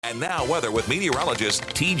And now weather with meteorologist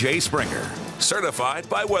TJ Springer, certified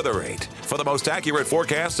by WeatherRate for the most accurate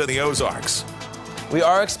forecast in the Ozarks. We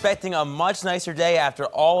are expecting a much nicer day after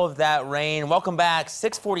all of that rain. Welcome back,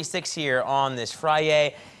 6:46 here on this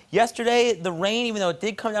Friday. Yesterday, the rain, even though it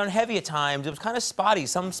did come down heavy at times, it was kind of spotty.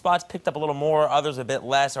 Some spots picked up a little more, others a bit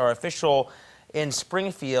less. Our official in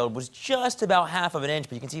Springfield was just about half of an inch,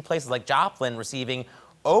 but you can see places like Joplin receiving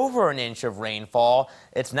over an inch of rainfall.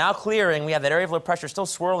 It's now clearing. We have that area of low pressure still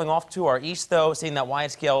swirling off to our east, though, seeing that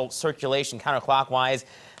wide-scale circulation counterclockwise.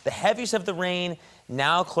 The heaviest of the rain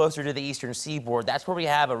now closer to the eastern seaboard. That's where we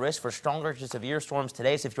have a risk for stronger to severe storms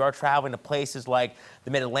today. So if you are traveling to places like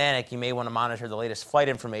the mid-Atlantic, you may want to monitor the latest flight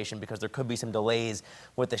information because there could be some delays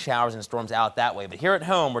with the showers and storms out that way. But here at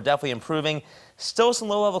home, we're definitely improving. Still some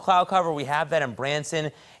low-level cloud cover. We have that in Branson,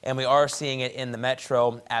 and we are seeing it in the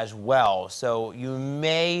metro as well. So you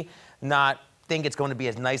may not think it's going to be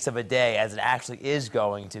as nice of a day as it actually is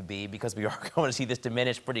going to be, because we are going to see this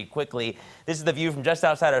diminish pretty quickly. This is the view from just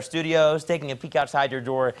outside our studios. Taking a peek outside your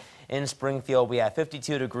door in Springfield, we have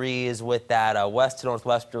 52 degrees with that west to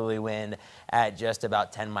northwesterly wind at just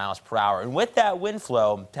about 10 miles per hour. And with that wind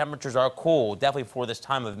flow, temperatures are cool, definitely for this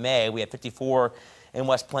time of May. We have 54 in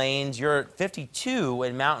West Plains. You're at 52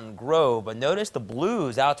 in Mountain Grove, but notice the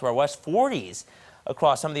blues out to our west 40s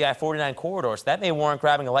across some of the I-49 corridors. That may warrant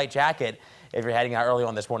grabbing a light jacket if you're heading out early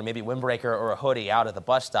on this morning, maybe a windbreaker or a hoodie out at the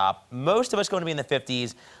bus stop. Most of us going to be in the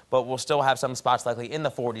 50s, but we'll still have some spots likely in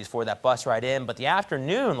the 40s for that bus ride in. But the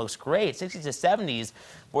afternoon looks great, 60s to 70s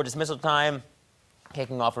for dismissal time.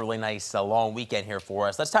 Kicking off a really nice long weekend here for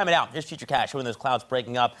us. Let's time it out. Here's Future Cash showing those clouds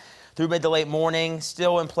breaking up through mid to late morning.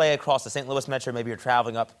 Still in play across the St. Louis metro. Maybe you're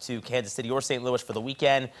traveling up to Kansas City or St. Louis for the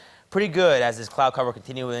weekend. Pretty good as this cloud cover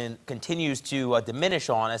continues to diminish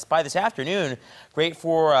on us. By this afternoon, great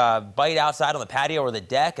for a bite outside on the patio or the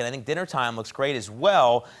deck, and I think dinner time looks great as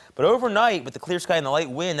well. But overnight, with the clear sky and the light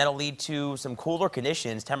wind, that'll lead to some cooler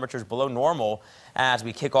conditions, temperatures below normal as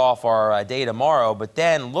we kick off our day tomorrow. But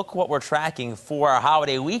then look what we're tracking for our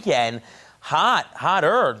holiday weekend.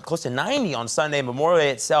 Hotter, close to 90 on Sunday, Memorial Day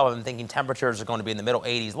itself. I'm thinking temperatures are going to be in the middle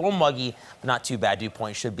 80s, a little muggy, but not too bad. Dew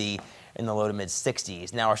point should be in the low to mid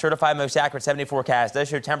 60s. Now, our certified most accurate 70 forecast does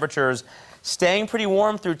show temperatures staying pretty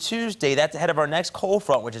warm through Tuesday. That's ahead of our next cold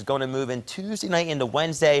front, which is going to move in Tuesday night into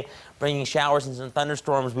Wednesday, bringing showers and some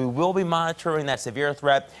thunderstorms. We will be monitoring that severe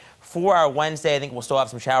threat for our Wednesday. I think we'll still have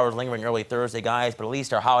some showers lingering early Thursday, guys, but at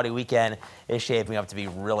least our holiday weekend is shaping up to be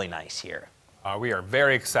really nice here. We are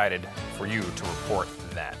very excited for you to report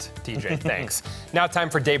that. TJ, thanks. Now time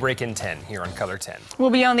for Daybreak in 10 here on Color 10.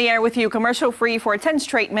 We'll be on the air with you commercial-free for 10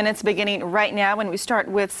 straight minutes beginning right now, when we start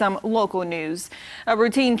with some local news. A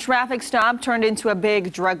routine traffic stop turned into a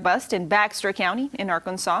big drug bust in Baxter County in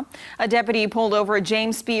Arkansas. A deputy pulled over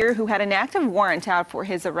James Spear, who had an active warrant out for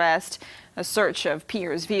his arrest. A search of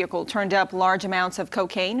Pierre's vehicle turned up large amounts of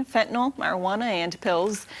cocaine, fentanyl, marijuana, and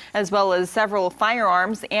pills, as well as several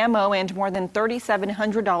firearms, ammo, and more than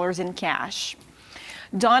 $3,700 in cash.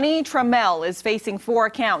 Donnie Trammell is facing 4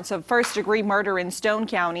 counts of first-degree murder in Stone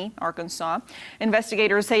County, Arkansas.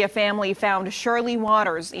 Investigators say a family found Shirley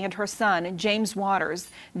Waters and her son, James Waters,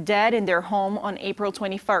 dead in their home on April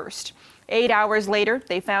 21st. 8 hours later,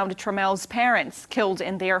 they found Trammell's parents killed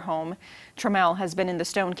in their home. Trammell has been in the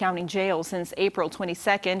Stone County jail since April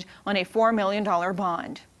 22nd on a $4 million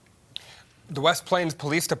bond. The West Plains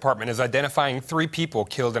Police Department is identifying 3 people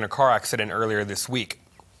killed in a car accident earlier this week.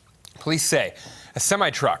 Police say a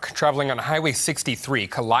semi-truck traveling on Highway 63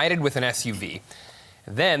 collided with an SUV.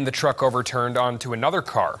 Then the truck overturned onto another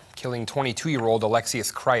car, killing 22-year-old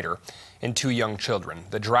Alexius Kreider and 2 young children.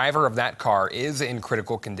 The driver of that car is in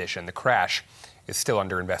critical condition. The crash is still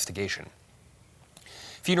under investigation.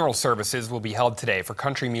 Funeral services will be held today for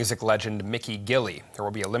country music legend Mickey Gilley. There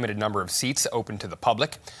will be a limited number of seats open to the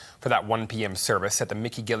public for that 1 p.m. service at the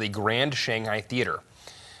Mickey Gilley Grand Shanghai Theater.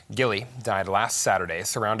 Gilley died last Saturday,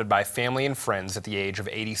 surrounded by family and friends at the age of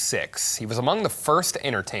 86. He was among the first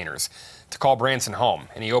entertainers to call Branson home,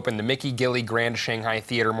 and he opened the Mickey Gilley Grand Shanghai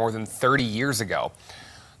Theater more than 30 years ago.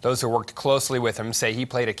 Those who worked closely with him say he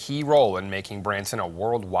played a key role in making Branson a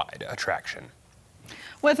worldwide attraction.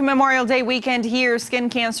 With Memorial Day weekend here, skin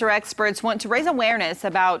cancer experts want to raise awareness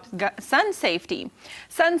about sun safety.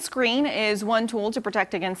 Sunscreen is one tool to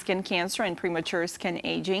protect against skin cancer and premature skin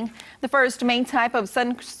aging. The first main type of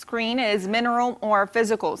sunscreen is mineral or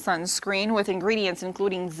physical sunscreen with ingredients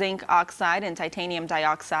including zinc oxide and titanium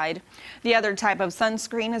dioxide. The other type of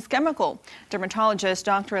sunscreen is chemical. Dermatologist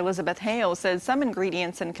Dr. Elizabeth Hale says some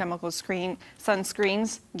ingredients in chemical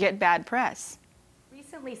sunscreens get bad press.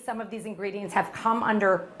 Recently, some of these ingredients have come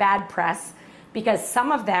under bad press because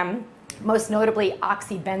some of them most notably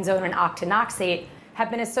oxybenzone and octinoxate, have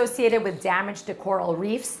been associated with damage to coral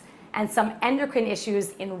reefs and some endocrine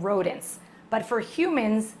issues in rodents. But for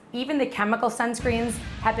humans, even the chemical sunscreens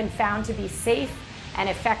have been found to be safe and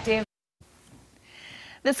effective.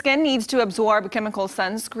 The skin needs to absorb chemical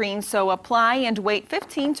sunscreen, so apply and wait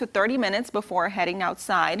 15 to 30 minutes before heading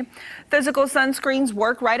outside. Physical sunscreens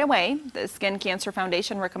work right away. The Skin Cancer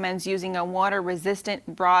Foundation recommends using a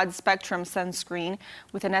water-resistant broad-spectrum sunscreen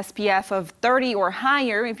with an SPF of 30 or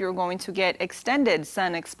higher if you're going to get extended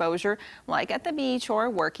sun exposure, like at the beach or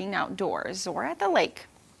working outdoors or at the lake.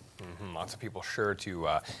 Lots of people sure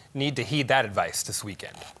to need to heed that advice this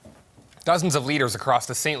weekend. Dozens of leaders across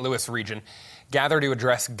the St. Louis region gather to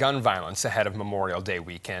address gun violence ahead of Memorial Day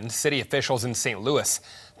weekend. City officials in St. Louis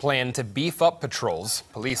plan to beef up patrols.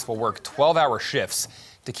 Police will work 12-hour shifts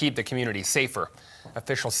to keep the community safer.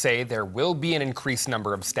 Officials say there will be an increased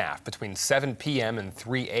number of staff between 7 p.m. and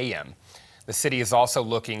 3 a.m. The city is also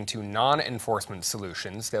looking to non-enforcement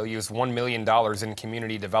solutions. They'll use $1 million in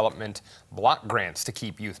community development block grants to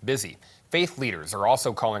keep youth busy. Faith leaders are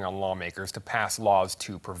also calling on lawmakers to pass laws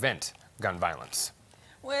to prevent gun violence.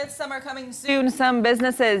 With summer coming soon, some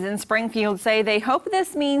businesses in Springfield say they hope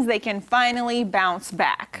this means they can finally bounce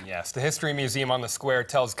back. Yes, the History Museum on the Square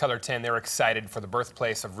tells Color 10 they're excited for the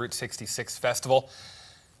birthplace of Route 66 Festival.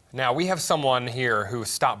 Now, we have someone here who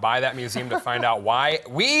stopped by that museum to find out why.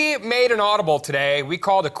 We made an audible today. We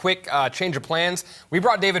called a quick change of plans. We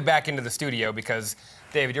brought David back into the studio because,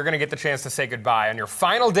 David, you're going to get the chance to say goodbye on your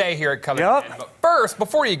final day here at Color 10. But first,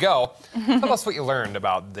 before you go, tell us what you learned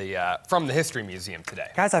about from the History Museum today.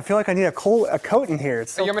 Guys, I feel like I need a coat in here.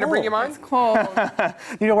 It's so you want me to bring you mine? It's cold.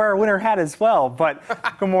 You know, wear a winter hat as well. But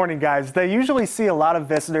good morning, guys. They usually see a lot of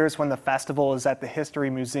visitors when the festival is at the History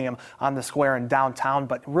Museum on the Square in downtown.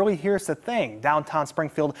 But really, here's the thing. Downtown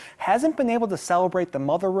Springfield hasn't been able to celebrate the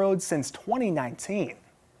Mother Road since 2019.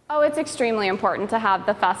 Oh, it's extremely important to have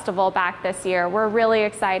the festival back this year. We're really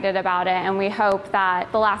excited about it, and we hope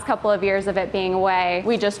that the last couple of years of it being away,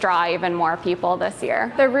 we just draw even more people this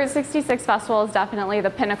year. The Route 66 Festival is definitely the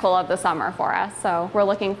pinnacle of the summer for us, so we're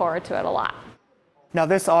looking forward to it a lot. Now,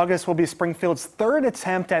 this August will be Springfield's third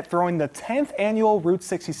attempt at throwing the 10th annual Route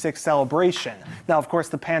 66 celebration. Now, of course,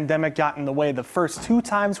 the pandemic got in the way the first 2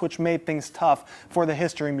 times, which made things tough for the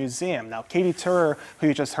History Museum. Now, Katie Turer, who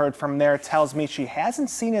you just heard from there, tells me she hasn't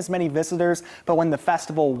seen as many visitors, but when the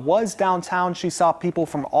festival was downtown, she saw people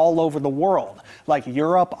from all over the world, like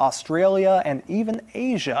Europe, Australia, and even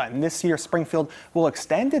Asia. And this year, Springfield will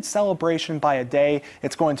extend its celebration by a day.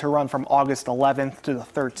 It's going to run from August 11th to the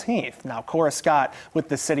 13th. Now, Cora Scott with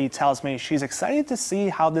the city tells me she's excited to see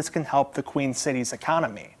how this can help the Queen City's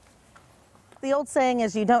economy. The old saying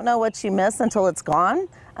is you don't know what you miss until it's gone.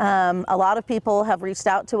 A lot of people have reached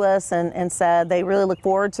out to us and said they really look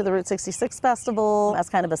forward to the Route 66 Festival as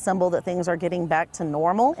kind of a symbol that things are getting back to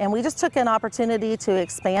normal. And we just took an opportunity to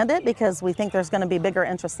expand it because we think there's going to be bigger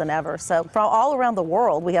interest than ever. So from all around the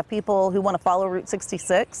world, we have people who want to follow Route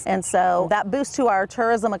 66. And so that boost to our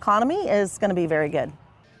tourism economy is going to be very good.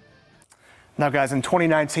 Now, guys, in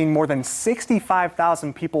 2019, more than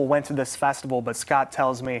 65,000 people went to this festival, but Scott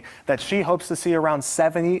tells me that she hopes to see around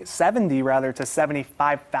 70 to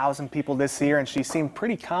 75,000 people this year, and she seemed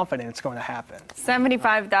pretty confident it's going to happen.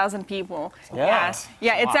 75,000 people. Yes.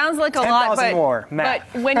 Yeah, it sounds like a lot, but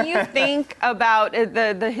when you think about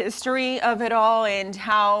the history of it all and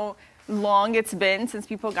how long it's been since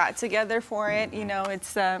people got together for it, you know,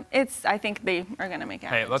 it's I think they are going to make it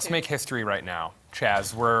happen. Hey, let's make history right now.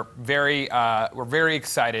 Chaz, we're very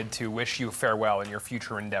excited to wish you farewell in your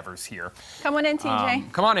future endeavors here. Come on in,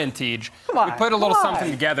 TJ. Come on in, Tej. Come on, we put a little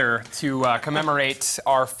something together to commemorate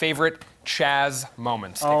our favorite Chaz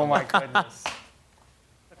moments. Oh my goodness.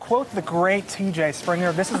 Quote the great TJ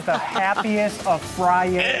Springer, this is the happiest of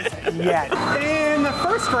Fridays yet. In the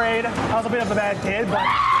first grade, I was a bit of a bad kid, but...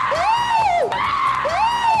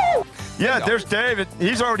 Yeah, there's David.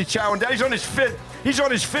 He's already chowing down. He's on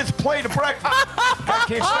his fifth plate of breakfast. I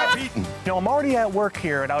can't stop eating. You know, I'm already at work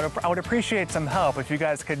here, and I would appreciate some help if you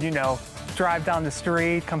guys could, you know, drive down the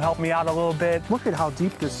street, come help me out a little bit. Look at how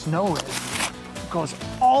deep the snow is. It goes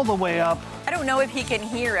all the way up. I don't know if he can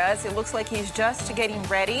hear us. It looks like he's just getting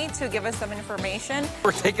ready to give us some information.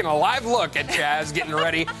 We're taking a live look at Chaz getting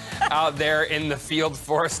ready out there in the field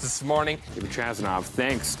for us this morning. David Chazanov,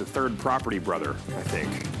 thanks to Third Property Brother, I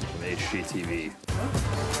think, from HGTV.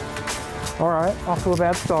 All right, off to a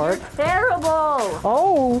bad start. Terrible.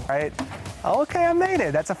 Oh, right. Okay, I made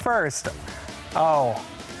it. That's a first. Oh,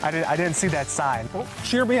 I didn't see that sign. Oh,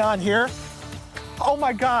 cheer me on here. Oh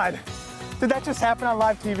my God. Did that just happen on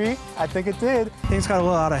live TV? I think it did. Things got a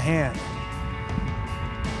little out of hand.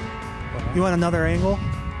 You want another angle?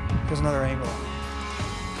 Here's another angle.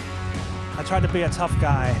 I tried to be a tough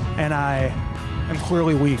guy, and I am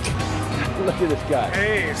clearly weak. Look at this guy.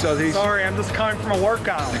 Hey, sorry, I'm just coming from a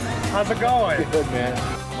workout. How's it going? Good,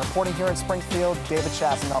 man. Reporting here in Springfield, David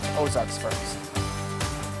Chasanoff, Ozarks First.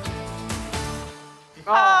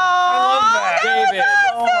 Oh, I love that. David.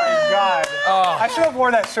 Oh my God. I should have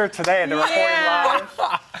worn that shirt today in the reporting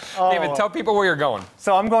live. David, tell people where you're going.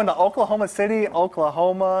 So I'm going to Oklahoma City,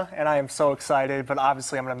 Oklahoma, and I am so excited, but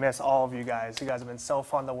obviously I'm going to miss all of you guys. You guys have been so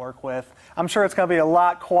fun to work with. I'm sure it's going to be a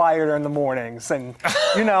lot quieter in the mornings, and,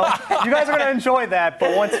 you know, you guys are going to enjoy that,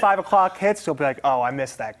 but once 5 o'clock hits, you'll be like, oh, I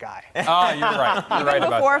missed that guy. Oh, you're right. You're right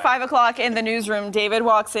about Before that. 5 o'clock in the newsroom, David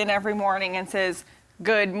walks in every morning and says,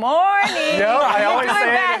 "Good morning." No, I always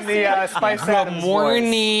say it in the Spice Adams Good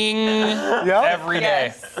morning. Yep. Every day.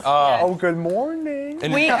 Yes. Oh, good morning.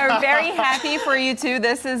 We are very happy for you too.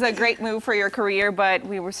 This is a great move for your career, but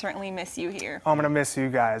we will certainly miss you here. I'm going to miss you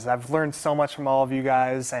guys. I've learned so much from all of you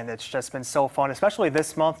guys, and it's just been so fun, especially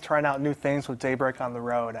this month, trying out new things with Daybreak on the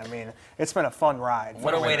road. I mean, it's been a fun ride.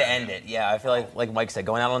 What a way to end it. Yeah, I feel like Mike said,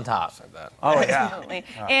 going out on top. Oh, yeah. Absolutely.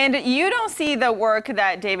 And you don't see the work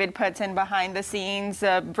that David puts in behind the scenes,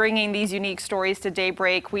 bringing these unique stories to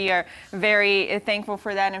Daybreak. We are very thankful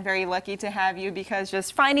for that and very lucky to have you, because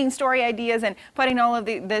just finding story ideas and putting all of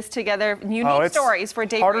this together, unique stories for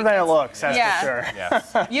Daybreak. Harder than it looks, that's for sure.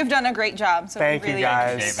 Yes. You've done a great job. So Thank we really you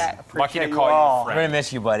guys. appreciate that. Lucky to you call you all. a We're friend. gonna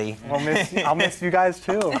miss you, buddy. I'll miss you guys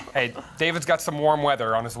too. Hey, David's got some warm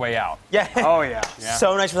weather on his way out. Yeah. Oh, yeah.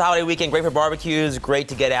 So nice for the holiday weekend. Great for barbecues. Great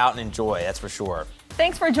to get out and enjoy. That's for sure.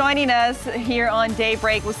 Thanks for joining us here on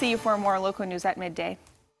Daybreak. We'll see you for more local news at midday.